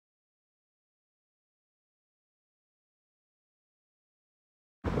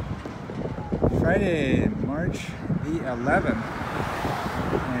Friday, March the 11th,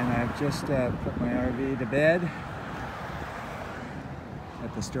 and I've just put my RV to bed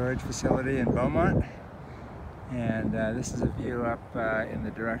at the storage facility in Beaumont. And this is a view up in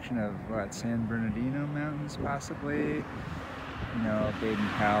the direction of San Bernardino Mountains, possibly, you know, Baden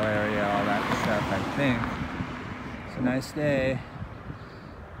Powell area, all that stuff, I think. It's a nice day,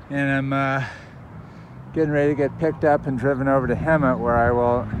 and I'm getting ready to get picked up and driven over to Hemet, where I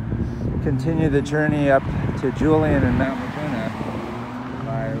will continue the journey up to Julian and Mt Laguna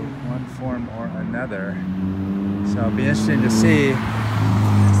by one form or another. So it'll be interesting to see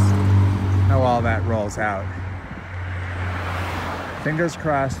how all that rolls out. Fingers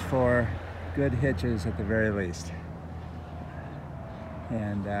crossed for good hitches at the very least.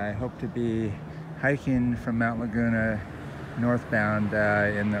 And I hope to be hiking from Mt Laguna northbound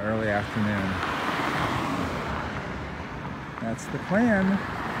in the early afternoon. That's the plan.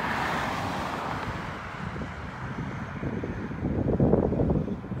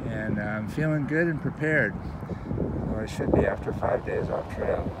 And I'm feeling good and prepared. Or I should be after 5 days off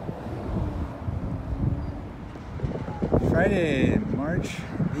trail. Friday, March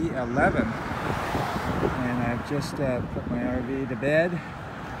the 11th, and I've just put my RV to bed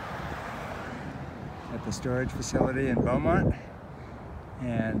at the storage facility in Beaumont.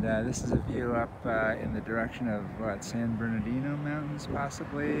 And this is a view up in the direction of San Bernardino Mountains,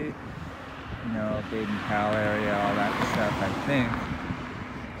 possibly, you know, Baden Powell area, all that stuff, I think.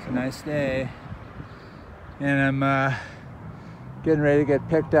 It's a nice day, and I'm getting ready to get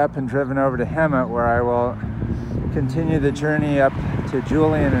picked up and driven over to Hemet, where I will continue the journey up to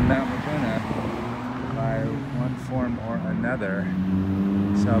Julian and Mt Laguna by one form or another.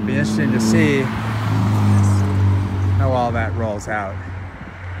 So it'll be interesting to see how all that rolls out.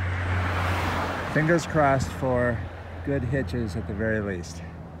 Fingers crossed for good hitches at the very least.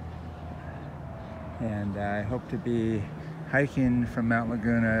 And I hope to be hiking from Mt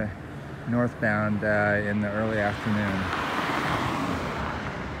Laguna northbound in the early afternoon.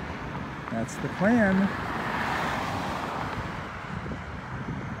 That's the plan.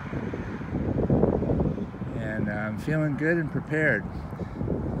 And I'm feeling good and prepared.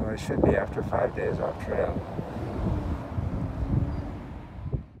 Or I should be after 5 days off trail.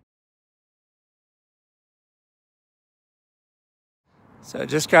 So I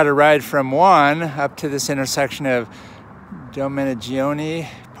just got a ride from Juan up to this intersection of Domenigione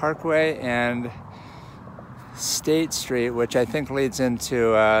Parkway and State Street, which I think leads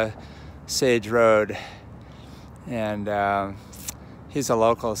into Sage Road. And he's a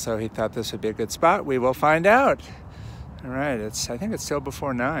local, so he thought this would be a good spot. We will find out. All right, I think it's still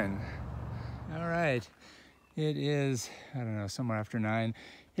before 9. All right, it is, I don't know, somewhere after 9.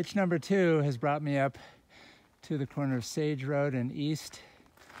 Hitch number 2 has brought me up to the corner of Sage Road and East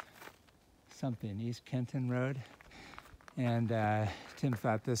Kenton Road. And Tim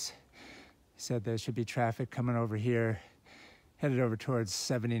thought said there should be traffic coming over here, headed over towards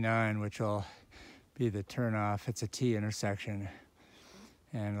 79, which will be the turnoff. It's a T intersection.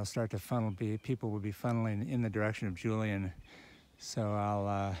 And it'll start to funnel, people will be funneling in the direction of Julian. So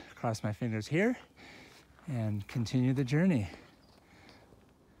I'll cross my fingers here and continue the journey.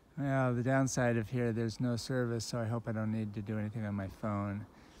 Well, the downside of here, there's no service, so I hope I don't need to do anything on my phone.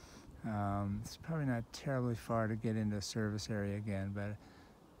 It's probably not terribly far to get into a service area again, but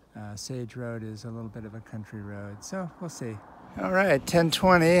Sage Road is a little bit of a country road, so we'll see. All right,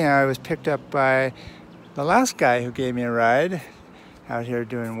 10:20, I was picked up by the last guy who gave me a ride out here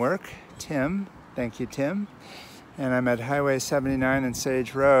doing work, Tim. Thank you, Tim. And I'm at Highway 79 and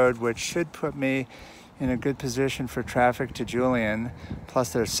Sage Road, which should put me in a good position for traffic to Julian.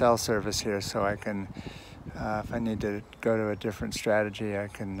 Plus there's cell service here, so I can, if I need to go to a different strategy, I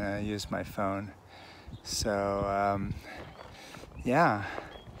can use my phone. So, yeah,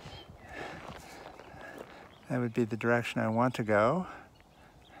 that would be the direction I want to go.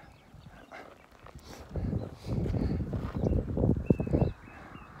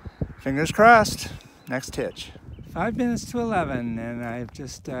 Fingers crossed. Next hitch. 5 minutes to 11, and I've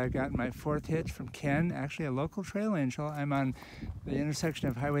just gotten my 4th hitch from Ken, actually a local trail angel. I'm on the intersection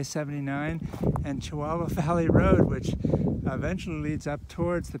of Highway 79 and Chihuahua Valley Road, which eventually leads up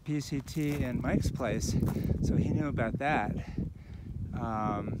towards the PCT and Mike's place, so he knew about that.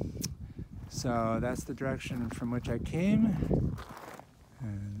 So that's the direction from which I came,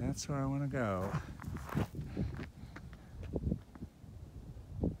 and that's where I want to go.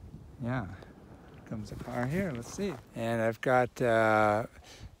 Yeah. Comes a car here, let's see. And I've got 3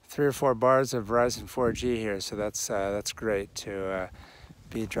 or 4 bars of Verizon 4G here, so that's great to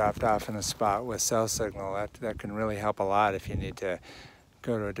be dropped off in a spot with cell signal. That can really help a lot if you need to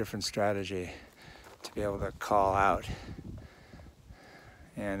go to a different strategy. to be able to call out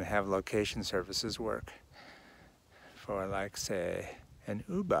and have location services work for, like, say, an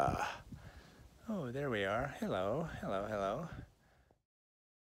Uber. Oh, there we are. Hello, hello, hello.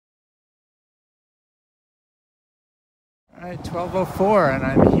 All right, 12:04, and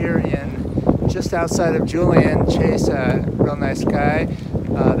I'm here in just outside of Julian. Chase, a real nice guy.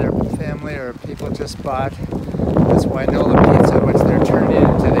 Their family or people just bought this Winola pizza, which they're turning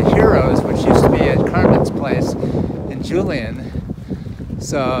into the Heroes, which used to be at Carmen's place in Julian.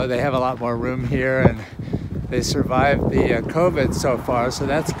 So they have a lot more room here, and they survived the COVID so far, so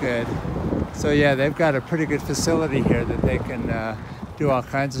that's good. So yeah, they've got a pretty good facility here that they can do all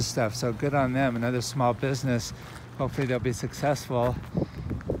kinds of stuff. So good on them, another small business. Hopefully they'll be successful.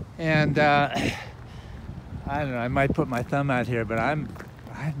 And I don't know, I might put my thumb out here, but I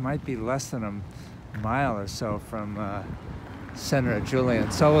might be less than a mile or so from center of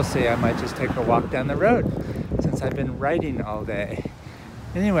Julian. So we'll see, I might just take a walk down the road since I've been writing all day.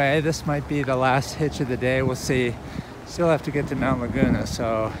 Anyway, this might be the last hitch of the day, we'll see. Still have to get to Mt Laguna,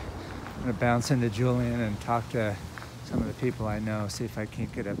 so I'm gonna bounce into Julian and talk to some of the people I know, see if I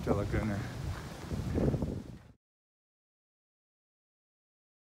can't get up to Laguna.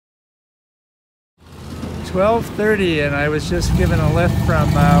 12:30, and I was just given a lift from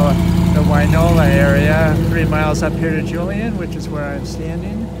the Winola area, 3 miles up here to Julian, which is where I'm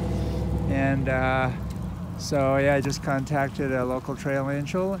standing. And so yeah, I just contacted a local trail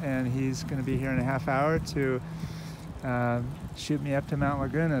angel, and he's going to be here in a half hour to shoot me up to Mt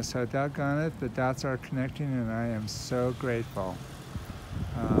Laguna. So doggone it, the dots are connecting, and I am so grateful.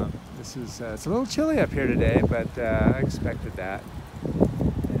 This is it's a little chilly up here today, but I expected that.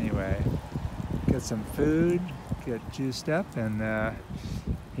 Anyway, get some food, get juiced up, and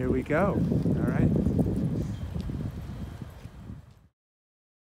here we go. All right.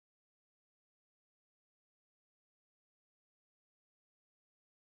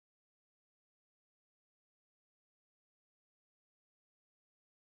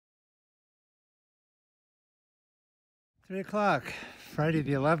 Three o'clock, Friday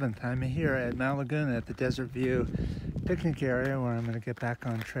the 11th. I'm here at Mt Laguna at the Desert View picnic area where I'm going to get back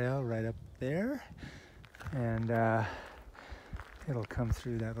on trail right up there. And it'll come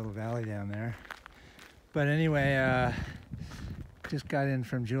through that little valley down there. But anyway, just got in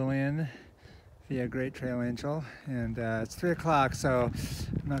from Julian via Great Trail Angel, and it's 3 o'clock, so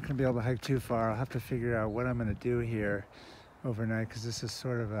I'm not going to be able to hike too far. I'll have to figure out what I'm going to do here overnight, because this is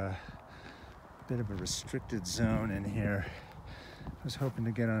sort of a bit of a restricted zone in here. I was hoping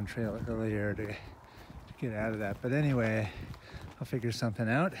to get on trail earlier to get out of that, but anyway, I'll figure something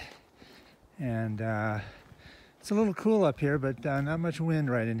out. And it's a little cool up here, but not much wind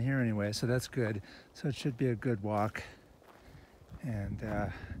right in here anyway, so that's good. So it should be a good walk, and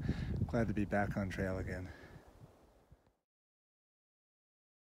glad to be back on trail again.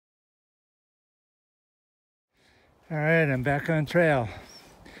 All right, I'm back on trail.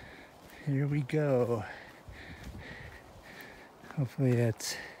 Here we go. Hopefully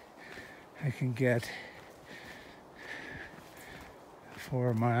I can get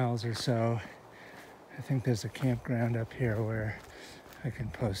 4 miles or so. I think there's a campground up here where I can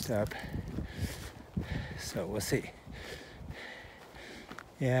post up. So we'll see.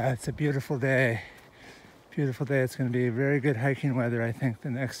 Yeah, it's a beautiful day. Beautiful day. It's going to be very good hiking weather, I think, the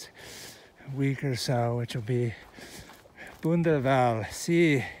next week or so, which will be Bunderval.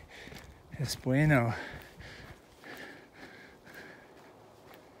 Sí, es bueno.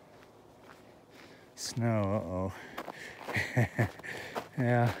 Snow, uh-oh.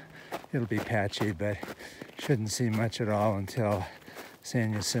 Yeah, it'll be patchy, but shouldn't see much at all until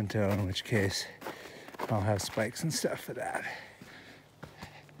San Jacinto, in which case I'll have spikes and stuff for that.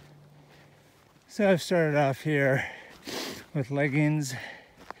 So I've started off here with leggings,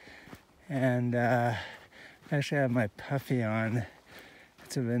 and actually I have my puffy on.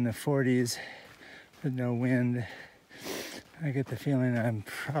 It's in the 40s with no wind. I get the feeling I'm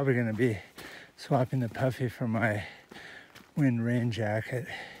probably going to be swapping the puffy for my wind rain jacket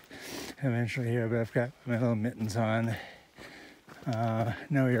eventually here, but I've got my little mittens on.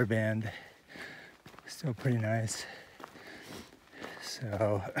 No earband, still pretty nice.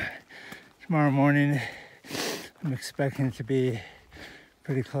 So tomorrow morning I'm expecting it to be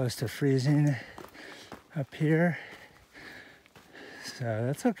pretty close to freezing up here, so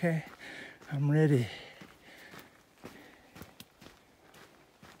that's okay. I'm ready.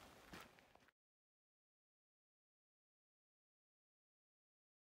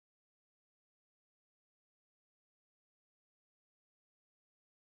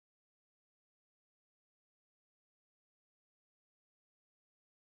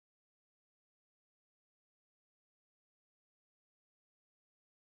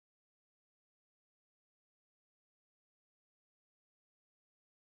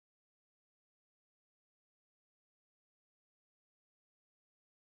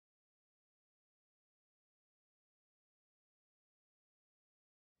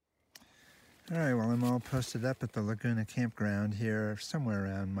 All right, well, I'm all posted up at the Laguna campground here, somewhere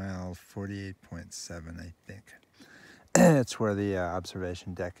around mile 48.7, I think. It's where the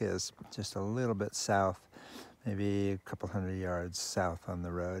observation deck is, just a little bit south, maybe a couple hundred yards south on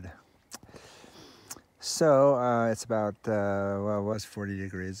the road. So it's about, well, it was 40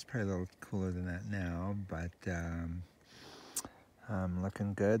 degrees. It's probably a little cooler than that now, but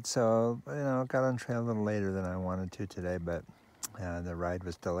looking good. So, you know, got on trail a little later than I wanted to today, but the ride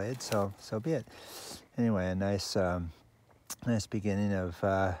was delayed, so be it. Anyway, a nice beginning of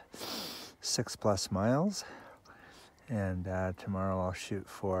 6+ miles, and tomorrow I'll shoot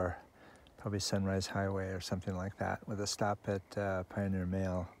for probably Sunrise Highway or something like that, with a stop at Pioneer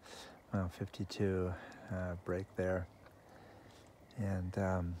Mail, mile 52, break there.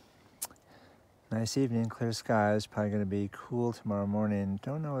 And nice evening, clear skies. Probably going to be cool tomorrow morning.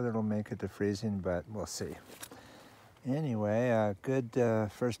 Don't know whether it'll make it to freezing, but we'll see. Anyway, good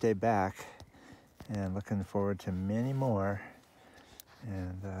first day back, and looking forward to many more.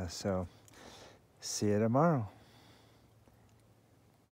 And so, see you tomorrow.